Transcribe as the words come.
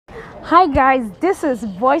Hi guys, this is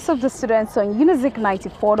Voice of the Students on Unizik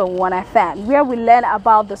 94.1 FM, where we learn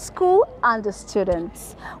about the school and the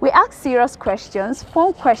students. We ask serious questions,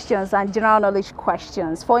 fun questions, and general knowledge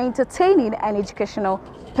questions for entertaining and educational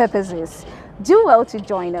purposes. Do well to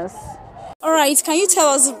join us. All right, can you tell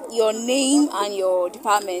us your name and your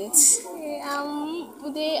department? Okay,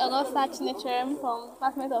 Uday Augusta Chinecherem from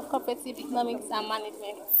Department of Cooperative Economics and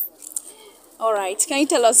Management. All right, can you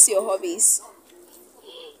tell us your hobbies?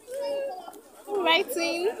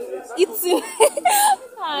 Writing, eating,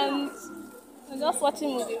 and just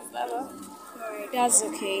watching movies. That's all. Alright, that's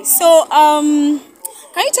okay. So, can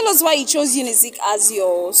you tell us why you chose Unizik as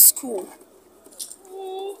your school?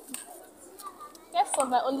 That was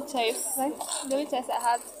my only choice. Like, the only choice I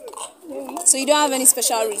had. So you don't have any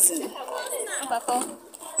special reason? Not at all.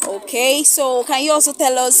 Okay, so can you also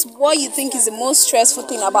tell us what you think is the most stressful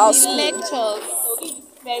thing about The school? lectures,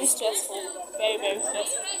 very stressful. Very, very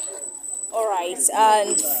stressful. Alright,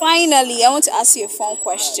 and finally, I want to ask you a fun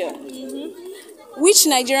question. Which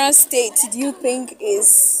Nigerian state do you think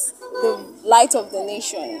is the light of the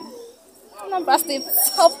nation? Number state,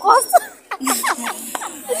 of course.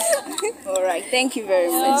 Alright, thank you very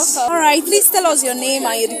much. welcome. Alright, please tell us your name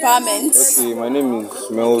and your department. Okay, my name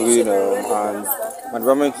is Melvin, and my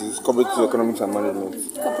department is Cooperative Economics and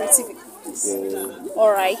Management. Cooperative. Yeah,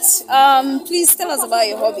 Alright, please tell us about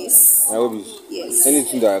your hobbies. my hobbies. Yes.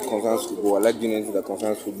 Anything that concerns football. I like doing anything that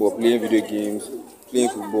concerns football, playing video games, playing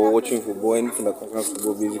football, watching football, anything that concerns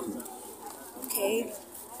football, basically. Okay.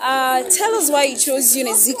 Tell us why you chose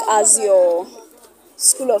Unizik as your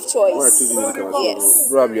school of choice. Why I chose music as well? Yes.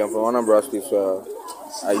 Probably I'm from Anambra State, so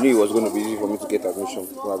I knew it was going to be easy for me to get admission.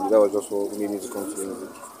 Probably that was just what made me to come to music.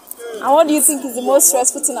 And what do you think is the most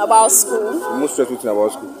stressful thing about school? The most stressful thing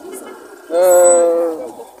about school.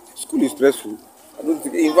 School is stressful. I don't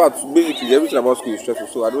think, in fact, basically everything about school is stressful.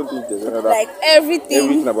 So I don't think there's another. Like everything.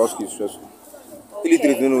 Everything about school is stressful.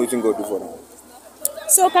 Illiterate don't know what God do for them.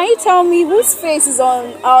 So can you tell me whose face is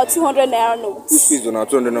on our 200 naira notes? Whose face on our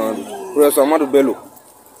 200 now? Professor Amadu Bello.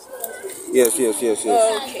 Yes.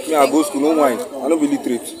 Okay. Me, I go school, no mind. I don't be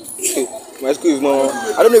literate. My school is not.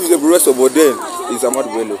 I don't know if it's a professor, but then it's Amadu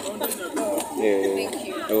Bello. Yeah. Thank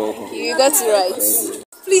you. You're welcome. You got it right.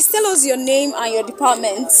 Please tell us your name and your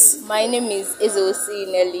department. My name is Ezeosi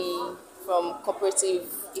Nelly from Cooperative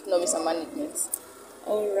Economics and Management.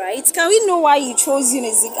 Alright. Can we know why you chose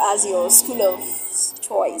Unizik as your school of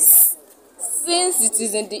choice? Since it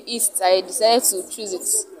is in the East, I decided to choose it.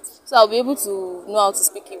 So I'll be able to know how to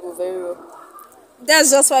speak Igbo very well.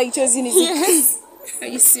 That's just why you chose Unizik? Yes. Are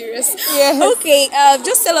you serious? Yes. Okay,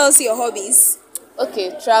 just tell us your hobbies.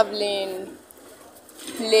 Okay, traveling,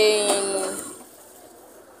 playing,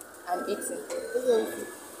 and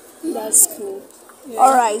eating. That's cool.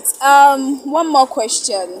 Alright, one more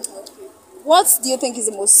question. What do you think is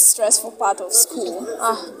the most stressful part of school?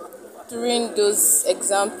 During those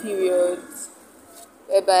exam periods,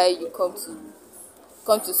 whereby you come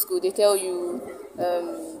to school, they tell you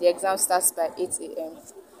the exam starts by 8 a.m.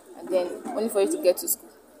 and then only for you to get to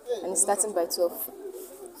school, and it's starting by 12.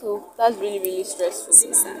 So that's really, really stressful.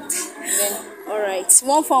 And then Alright,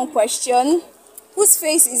 one fun question. Whose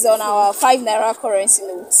face is on our 5 naira currency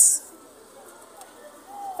notes?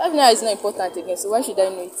 5 naira is not important again, so why should I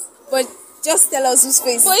know it? But just tell us whose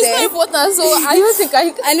face But is it's there. not important, so I don't think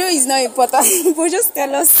I know it's not important, but just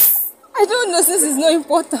tell us. I don't know since it's not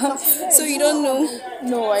important. So you don't know?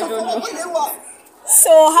 No, I don't know. So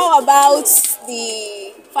how about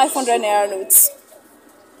the 500 naira notes?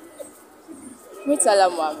 Wait, Salah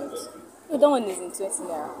Mohammed. No, that one is in 20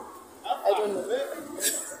 naira. I don't know.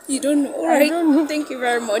 You don't know? Alright, thank you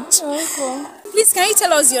very much. Okay. Please, can you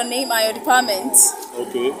tell us your name and your department?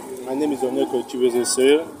 Okay, my name is Onyeko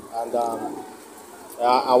Chiweze, and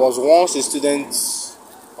I was once a student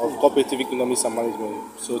of Cooperative Economics and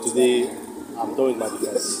Management. So today, I'm done with my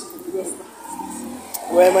defense.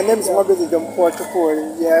 Well, my name is Margaret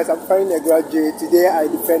Chapol. Yes, I'm finally a graduate. Today I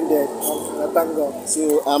defended. I thank God.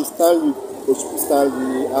 So I'm Stanley, Coach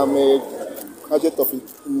Stanley. I'm a graduate of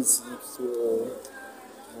Unizik.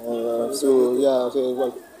 So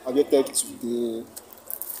I graduated today.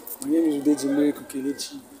 My name is Udejime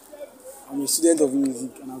Kukelechi. I'm a student of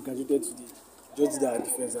music and I graduated today. Just did our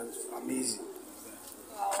defense and it's amazing.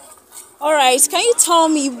 Alright, can you tell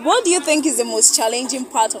me what do you think is the most challenging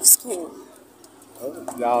part of school?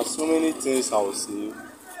 There are so many things I would say.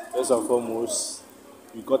 First and foremost,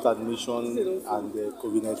 we got admission and the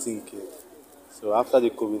COVID-19 came. So after the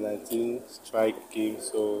COVID-19 strike came,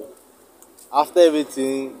 so after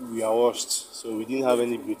everything we are washed, so we didn't have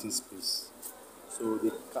any breathing space. So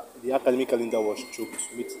the academic calendar was choked,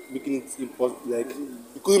 making it impossible. Like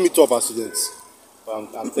we couldn't meet up as students.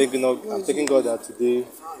 But I'm thanking God that today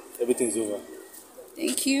everything's over.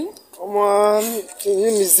 Thank you.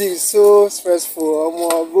 Music is so stressful.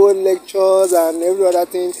 Both lectures and every other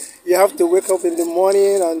thing. You have to wake up in the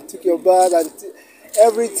morning and take your bath and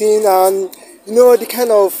everything, and the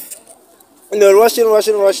kind of rushing.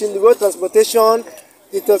 The road transportation,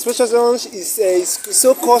 is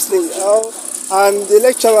so costly. And the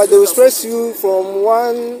lecturer, they will stress you from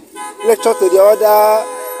one lecture to the other.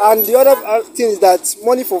 And the other thing is that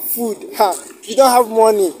money for food. You don't have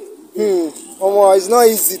money. It's not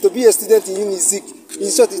easy to be a student in Unizik. In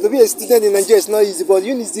short, to be a student in Nigeria is not easy, but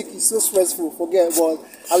Unizik is so stressful. Forget, but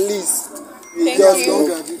at least Thank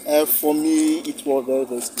you. For me, it was very,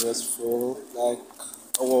 very stressful. Like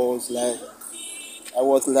I was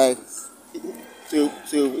like so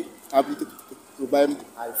happy to buy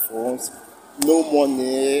iPhones, no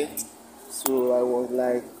money. So I was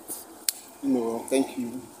like, thank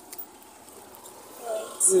you.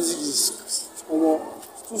 Music is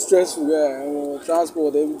too stressful. Yeah,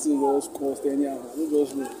 transport, everything just cost anyhow. You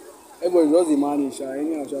just know. Everybody just the money.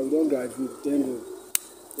 Anyhow, we don't graduate.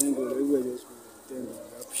 Thank God. Everybody just thank God.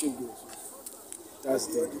 I appreciate God. That's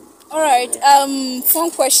it. All right.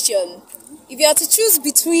 Fun question. If you had to choose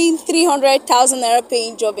between 300,000 naira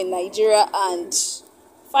paying job in Nigeria and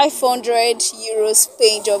 500 euros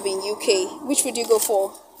paying job in UK, which would you go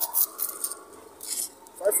for?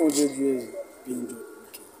 500 years being job.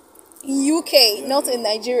 In UK, not in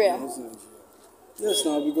Nigeria. Yes,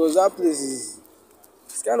 now because that place is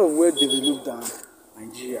it's kind of well developed than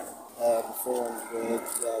Nigeria. 400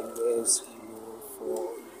 US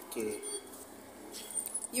for UK.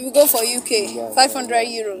 You will go for UK, Yeah, 500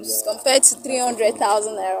 euros compared to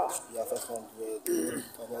 300,000 naira. Yeah, 500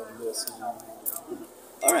 US.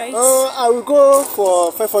 All right. I will go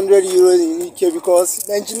for 500 euros in UK because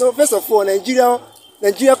first of all, Nigeria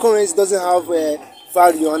currency doesn't have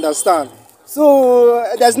value, understand? So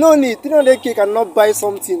there's no need. 300k cannot buy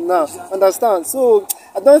something now, understand? So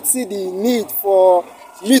I don't see the need for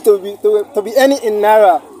me to be earning in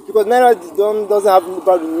naira because naira doesn't have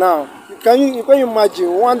value now. Can you imagine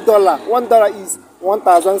 $1 is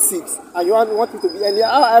 1,006 and you want me to be earning?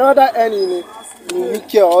 I rather earn in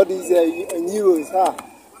UK or all these in euros,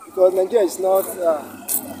 because Nigeria is not.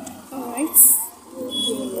 All right.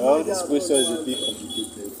 Well, this question is a bit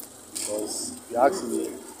complicated because if you ask me,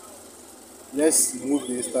 let's remove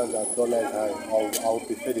the instance that dollar is high. I'll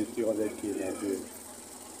prefer the 300k in Nigeria.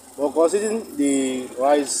 But considering the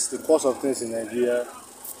cost of things in Nigeria,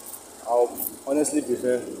 I'll honestly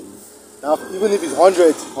prefer. Now, even if it's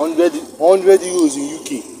 100 euros in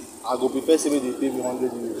UK, I go prefer saying they pay me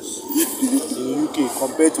 100 euros in UK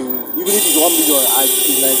compared to even if it's 1 million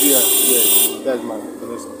in Nigeria. Yes, that's my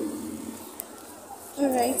honest opinion. All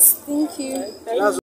right. Thank you.